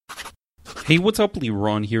Hey, what's up,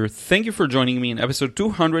 Leron here. Thank you for joining me in episode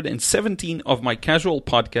 217 of my casual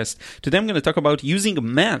podcast. Today I'm going to talk about using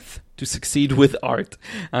math to succeed with art.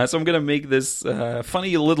 So I'm going to make this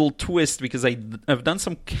funny little twist because I've done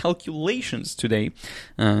some calculations today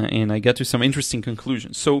and I got to some interesting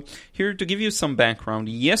conclusions. So here to give you some background,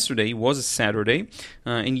 yesterday was a Saturday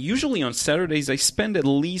and usually on Saturdays I spend at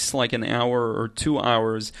least like an hour or 2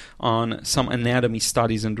 hours on some anatomy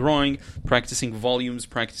studies and drawing, practicing volumes,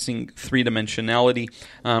 practicing three-dimensionality.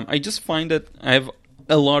 I just find that I have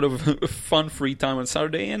a lot of fun free time on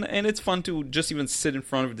Saturday, and it's fun to just even sit in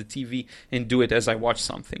front of the TV and do it as I watch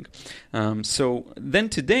something. So then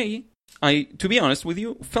today, to be honest with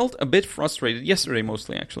you, felt a bit frustrated. Yesterday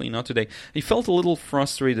mostly, actually, not today. I felt a little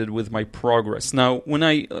frustrated with my progress. Now, when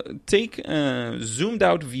I take a zoomed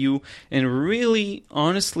out view and really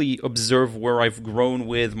honestly observe where I've grown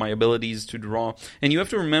with my abilities to draw, and you have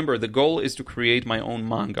to remember the goal is to create my own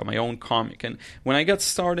manga, my own comic. And when I got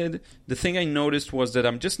started, the thing I noticed was that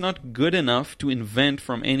I'm just not good enough to invent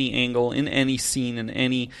from any angle, in any scene, in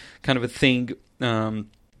any kind of a thing, in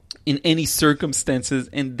any circumstances,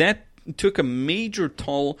 and that took a major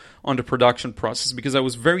toll on the production process because I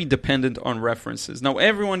was very dependent on references. Now,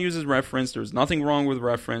 everyone uses reference. There's nothing wrong with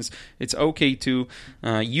reference. It's okay to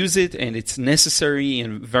use it, and it's necessary,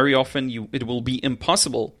 and very often it will be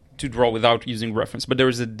impossible to draw without using reference. But there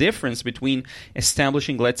is a difference between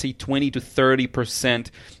establishing, let's say, 20 to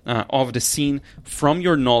 30% of the scene from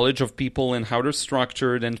your knowledge of people and how they're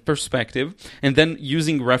structured and perspective, and then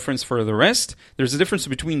using reference for the rest. There's a difference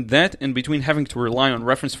between that and between having to rely on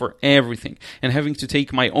reference for everything and having to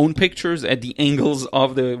take my own pictures at the angles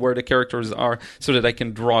of where the characters are so that I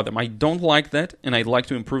can draw them. I don't like that, and I'd like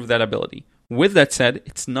to improve that ability. With that said,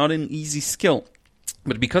 it's not an easy skill.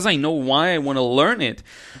 But because I know why I want to learn it,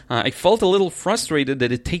 I felt a little frustrated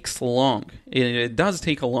that it takes long. It does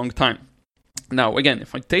take a long time. Now, again,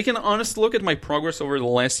 if I take an honest look at my progress over the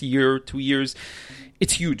last year, 2 years,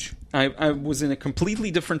 it's huge. I was in a completely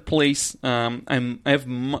different place. I have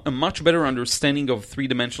a much better understanding of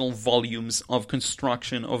three-dimensional volumes, of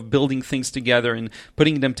construction, of building things together and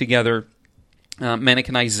putting them together.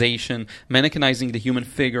 Mannequinizing the human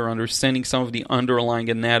figure, understanding some of the underlying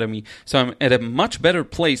anatomy. So I'm at a much better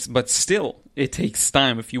place, but still, it takes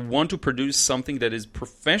time. If you want to produce something that is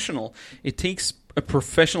professional, it takes a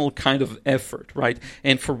professional kind of effort, right?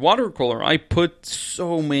 And for watercolor, I put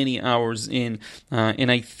so many hours in,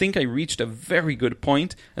 and I think I reached a very good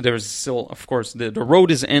point. There's still, of course, the road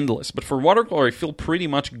is endless, but for watercolor, I feel pretty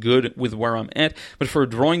much good with where I'm at. But for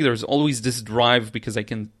drawing, there's always this drive because I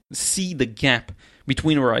can see the gap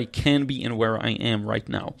between where I can be and where I am right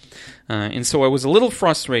now. And so I was a little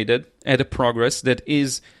frustrated at a progress that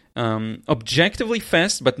is objectively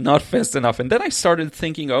fast, but not fast enough. And then I started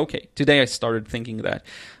thinking, okay, today I started thinking that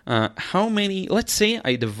how many, let's say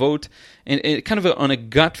I devote, and kind of on a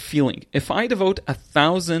gut feeling, if I devote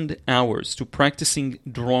 1,000 hours to practicing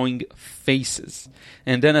drawing faces,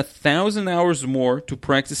 and then 1,000 hours more to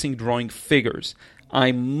practicing drawing figures,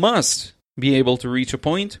 I must be able to reach a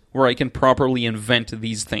point where I can properly invent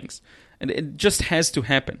these things. And it just has to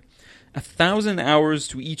happen. 1,000 hours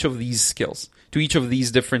to each of these skills, to each of these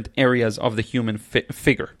different areas of the human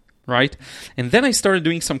figure, right? And then I started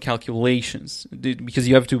doing some calculations because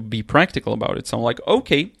you have to be practical about it. So I'm like,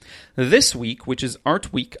 okay, this week, which is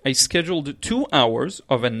Art Week, I scheduled 2 hours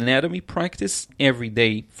of anatomy practice every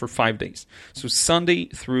day for 5 days. So Sunday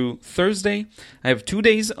through Thursday, I have 2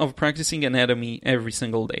 days of practicing anatomy every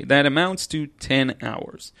single day. That amounts to 10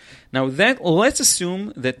 hours. Now let's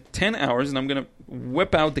assume that 10 hours, and I'm going to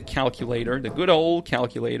whip out the calculator, the good old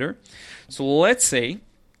calculator. So let's say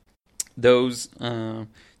those 10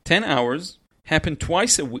 hours happen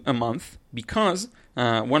twice a month because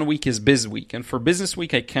 1 week is biz week. And for business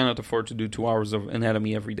week, I cannot afford to do 2 hours of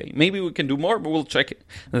anatomy every day. Maybe we can do more, but we'll check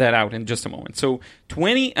that out in just a moment. So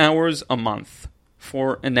 20 hours a month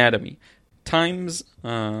for anatomy times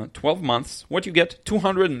 12 months, what you get?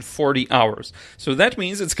 240 hours. So that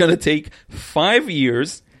means it's going to take 5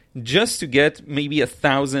 years just to get maybe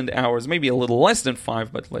 1,000 hours, maybe a little less than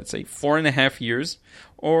 5, but let's say 4.5 years,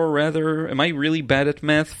 or rather, am I really bad at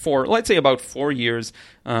math? Let's say about 4 years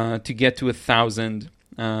to get to 1,000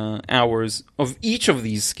 hours of each of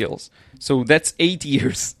these skills. So that's 8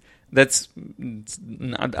 years.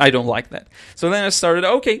 I don't like that. So then I started,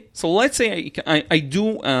 okay, so let's say I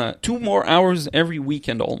do 2 more hours every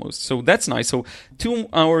weekend almost. So that's nice. So 2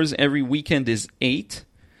 hours every weekend is 8.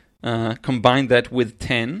 Combine that with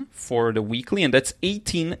 10 for the weekly, and that's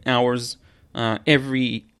 18 hours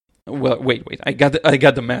every. Well, wait, I got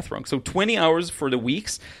the math wrong. So 20 hours for the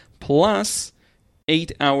weeks plus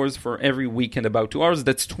 8 hours for every weekend, about 2 hours.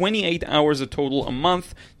 That's 28 hours a total a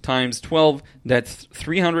month times 12. That's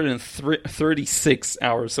 336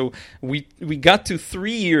 hours. So we got to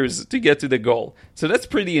 3 years to get to the goal. So that's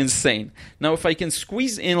pretty insane. Now, if I can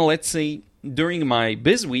squeeze in, let's say, during my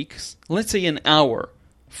biz weeks, let's say an hour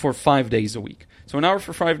for 5 days a week. So an hour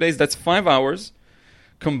for 5 days, that's 5 hours.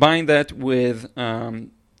 Combine that with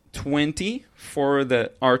 20 for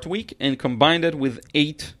the art week, and combine that with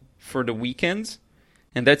 8 for the weekends.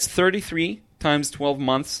 And that's 33 times 12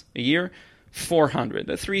 months a year,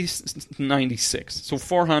 400, 396. So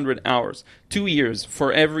 400 hours, 2 years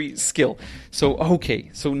for every skill. So, okay,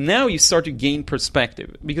 so now you start to gain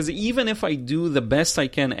perspective. Because even if I do the best I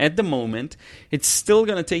can at the moment, it's still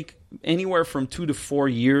going to take anywhere from 2 to 4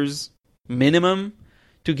 years minimum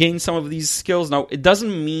to gain some of these skills. Now, it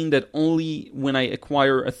doesn't mean that only when I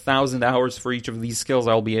acquire 1,000 hours for each of these skills,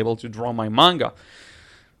 I'll be able to draw my manga.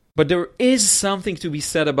 But there is something to be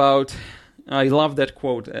said about, I love that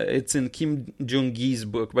quote, it's in Kim Jung-gi's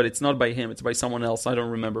book, but it's not by him, it's by someone else, I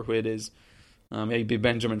don't remember who it is, maybe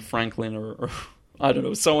Benjamin Franklin or I don't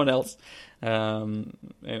know, someone else. I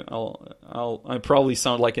probably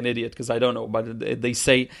sound like an idiot because I don't know, but they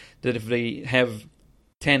say that if they have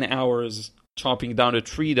 10 hours chopping down a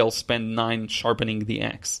tree, they'll spend 9 sharpening the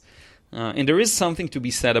axe. And there is something to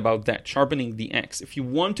be said about that, sharpening the axe. If you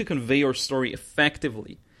want to convey your story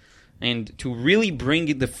effectively, and to really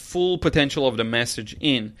bring the full potential of the message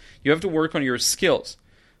in, you have to work on your skills.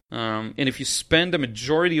 And if you spend the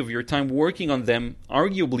majority of your time working on them,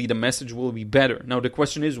 arguably the message will be better. Now the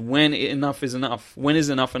question is, when enough is enough? When is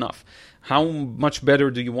enough enough? How much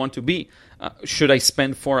better do you want to be? Should I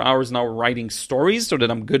spend 4 hours now writing stories so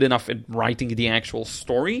that I'm good enough at writing the actual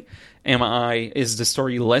story? Is the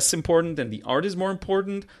story less important and the art is more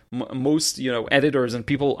important? Most editors and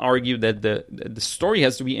people argue that the story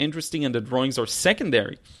has to be interesting and the drawings are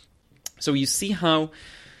secondary. So you see how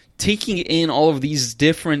taking in all of these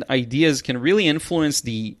different ideas can really influence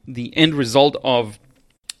the end result of,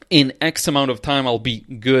 in X amount of time, I'll be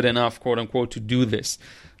good enough, quote unquote, to do this.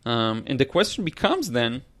 And the question becomes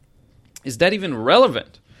then, is that even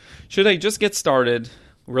relevant? Should I just get started,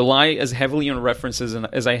 rely as heavily on references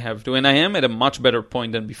as I have to? And I am at a much better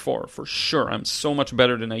point than before, for sure. I'm so much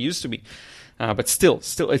better than I used to be. But still,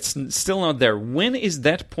 it's still not there. When is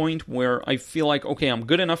that point where I feel like, okay, I'm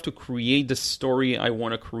good enough to create the story I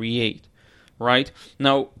want to create, right?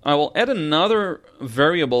 Now, I will add another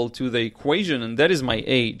variable to the equation, and that is my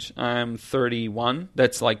age. I'm 31.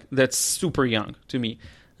 That's super young to me.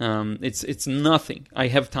 It's nothing. I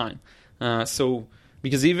have time.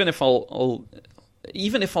 Because even if I'll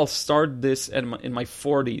start this in my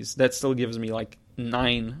 40s, that still gives me like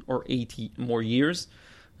 9 or 8 more years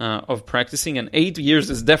of practicing, and 8 years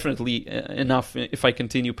is definitely enough if I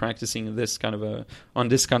continue practicing on this kind of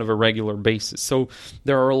a regular basis. So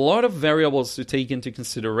there are a lot of variables to take into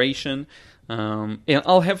consideration, and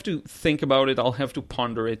I'll have to think about it. I'll have to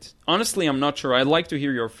ponder it. Honestly, I'm not sure. I'd like to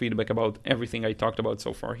hear your feedback about everything I talked about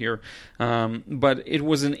so far here. But it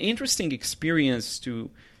was an interesting experience to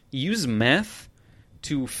use math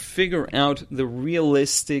to figure out the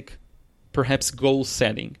realistic, perhaps, goal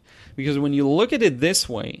setting. Because when you look at it this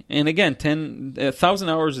way, and again, 1,000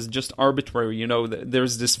 hours is just arbitrary.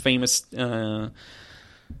 There's this famous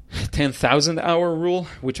 10,000 hour rule,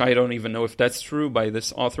 which I don't even know if that's true, by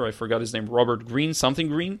this author. I forgot his name, Robert Greene,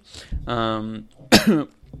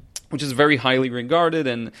 which is very highly regarded.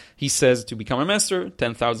 And he says to become a master,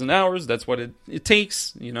 10,000 hours, that's what it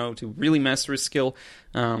takes, to really master a skill.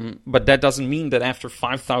 But that doesn't mean that after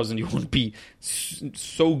 5,000 you won't be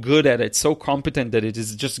so good at it, so competent that it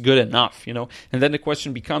is just good enough, And then the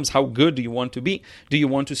question becomes, how good do you want to be? Do you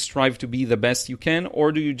want to strive to be the best you can,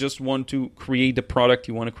 or do you just want to create the product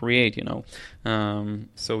you want to create,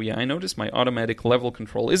 So yeah, I noticed my automatic level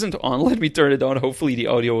control isn't on. Let me turn it on. Hopefully the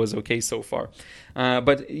audio was okay so far.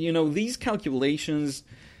 But these calculations,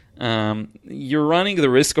 you're running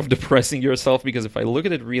the risk of depressing yourself, because if I look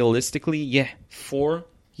at it realistically, 4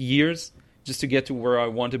 years just to get to where I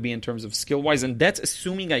want to be in terms of skill-wise, and that's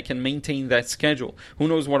assuming I can maintain that schedule. Who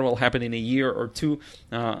knows what will happen in a year or two?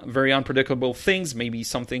 Very unpredictable things, maybe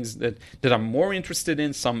some things that I'm more interested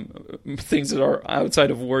in, some things that are outside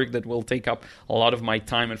of work that will take up a lot of my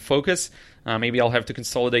time and focus. Maybe I'll have to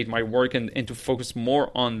consolidate my work and to focus more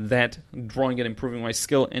on that, drawing and improving my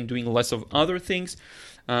skill, and doing less of other things.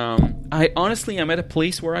 I honestly am at a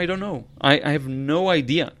place where I don't know. I have no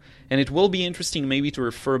idea. And it will be interesting maybe to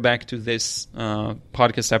refer back to this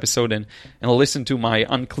podcast episode and listen to my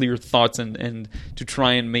unclear thoughts and to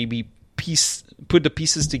try and maybe put the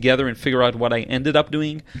pieces together and figure out what I ended up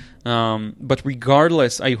doing. But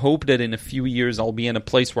regardless, I hope that in a few years I'll be in a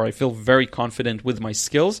place where I feel very confident with my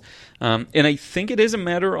skills. And I think it is a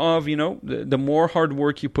matter of, the more hard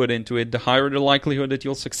work you put into it, the higher the likelihood that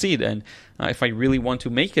you'll succeed. And if I really want to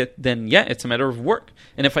make it, then yeah, it's a matter of work.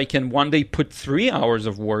 And if I can one day put 3 hours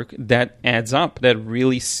of work, that adds up. That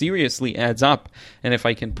really seriously adds up. And if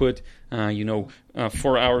I can put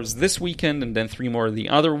 4 hours this weekend and then 3 more the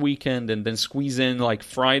other weekend and then squeeze in like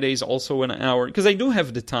Fridays also an hour, because I do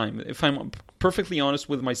have the time. If I'm perfectly honest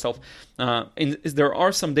with myself, and there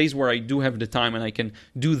are some days where I do have the time and I can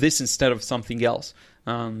do this instead of something else.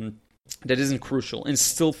 That isn't crucial, and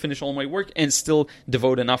still finish all my work and still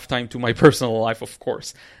devote enough time to my personal life, of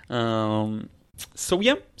course. So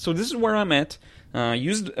this is where I'm at.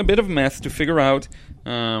 Used a bit of math to figure out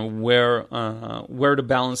where the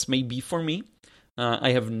balance may be for me.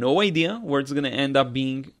 I have no idea where it's going to end up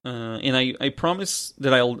being, and I promise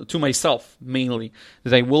that to myself mainly,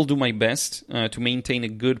 that I will do my best to maintain a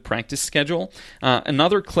good practice schedule.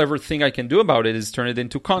 Another clever thing I can do about it is turn it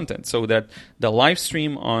into content, so that the live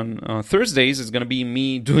stream on Thursdays is going to be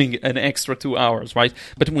me doing an extra 2 hours, right?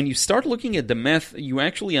 But when you start looking at the math, you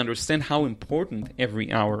actually understand how important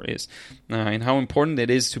every hour is, and how important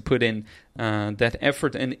it is to put in that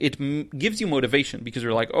effort, and it gives you motivation, because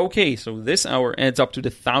you're like, okay, so this hour adds up to the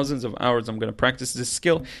thousands of hours I'm going to practice this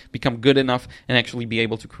skill, become good enough, and actually be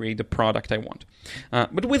able to create the product I want.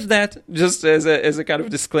 But with that, just as a kind of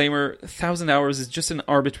disclaimer, 1,000 hours is just an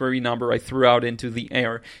arbitrary number I threw out into the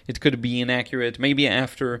air. It could be inaccurate. Maybe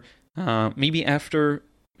after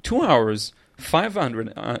 2 hours,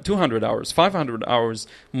 200 hours, 500 hours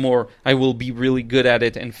more, I will be really good at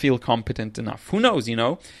it and feel competent enough. Who knows,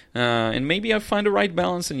 and maybe I find the right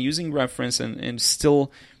balance in using reference and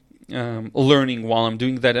still learning while I'm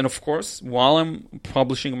doing that. And of course, while I'm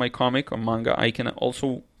publishing my comic or manga, I can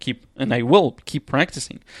also I will keep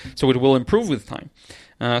practicing. So it will improve with time.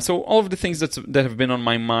 So all of the things that have been on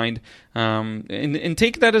my mind, and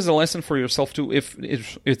take that as a lesson for yourself too.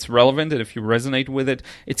 If it's relevant and if you resonate with it,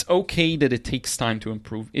 it's okay that it takes time to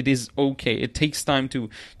improve. It is okay. It takes time to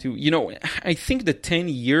I think the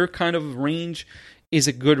 10-year kind of range is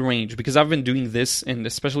a good range, because I've been doing this and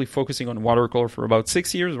especially focusing on watercolor for about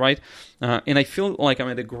 6 years, right? And I feel like I'm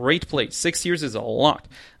at a great place. 6 years is a lot,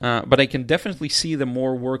 but I can definitely see the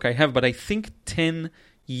more work I have. But I think 10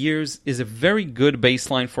 years is a very good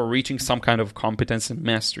baseline for reaching some kind of competence and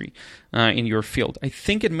mastery in your field. I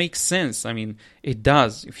think it makes sense. I mean, it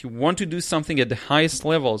does. If you want to do something at the highest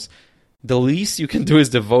levels, the least you can do is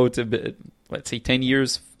devote a bit, let's say 10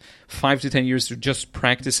 years, 5 to 10 years to just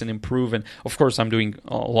practice and improve. And of course, I'm doing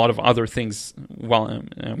a lot of other things while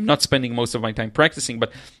I'm not spending most of my time practicing,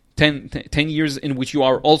 but 10 years in which you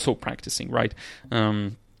are also practicing, right?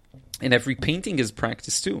 And every painting is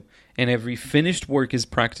practice too. And every finished work is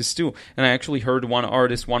practice too. And I actually heard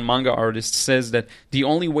one manga artist says that the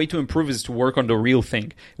only way to improve is to work on the real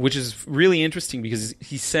thing, which is really interesting, because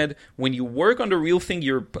he said when you work on the real thing,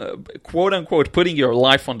 you're quote unquote putting your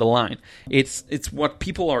life on the line. It's what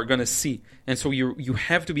people are going to see. And so you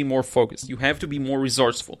have to be more focused. You have to be more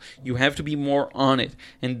resourceful. You have to be more on it.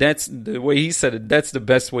 And that's the way he said it. That's the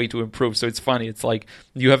best way to improve. So it's funny. It's like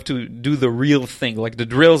you have to do the real thing. Like the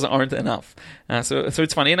drills aren't enough. So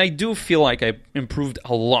it's funny. And I do feel like I improved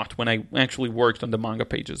a lot when I actually worked on the manga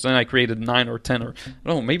pages. And I created 9 or 10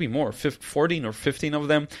 or maybe more, 14 or 15 of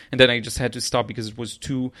them. And then I just had to stop because it was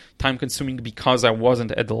too time consuming, because I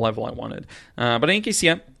wasn't at the level I wanted. But in any case,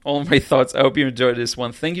 yeah, all of my thoughts. I hope you enjoyed this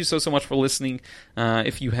one. Thank you so much for listening.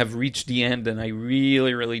 If you have reached the end, then I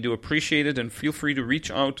really, really do appreciate it. And feel free to reach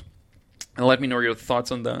out and let me know your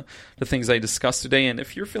thoughts on the things I discussed today. And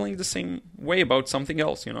if you're feeling the same way about something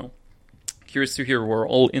else, curious to hear. We're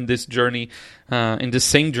all in this journey, in the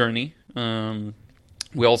same journey.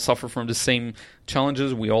 We all suffer from the same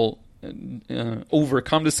challenges. We all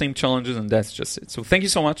overcome the same challenges, and that's just it. So thank you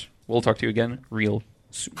so much. We'll talk to you again real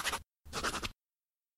soon.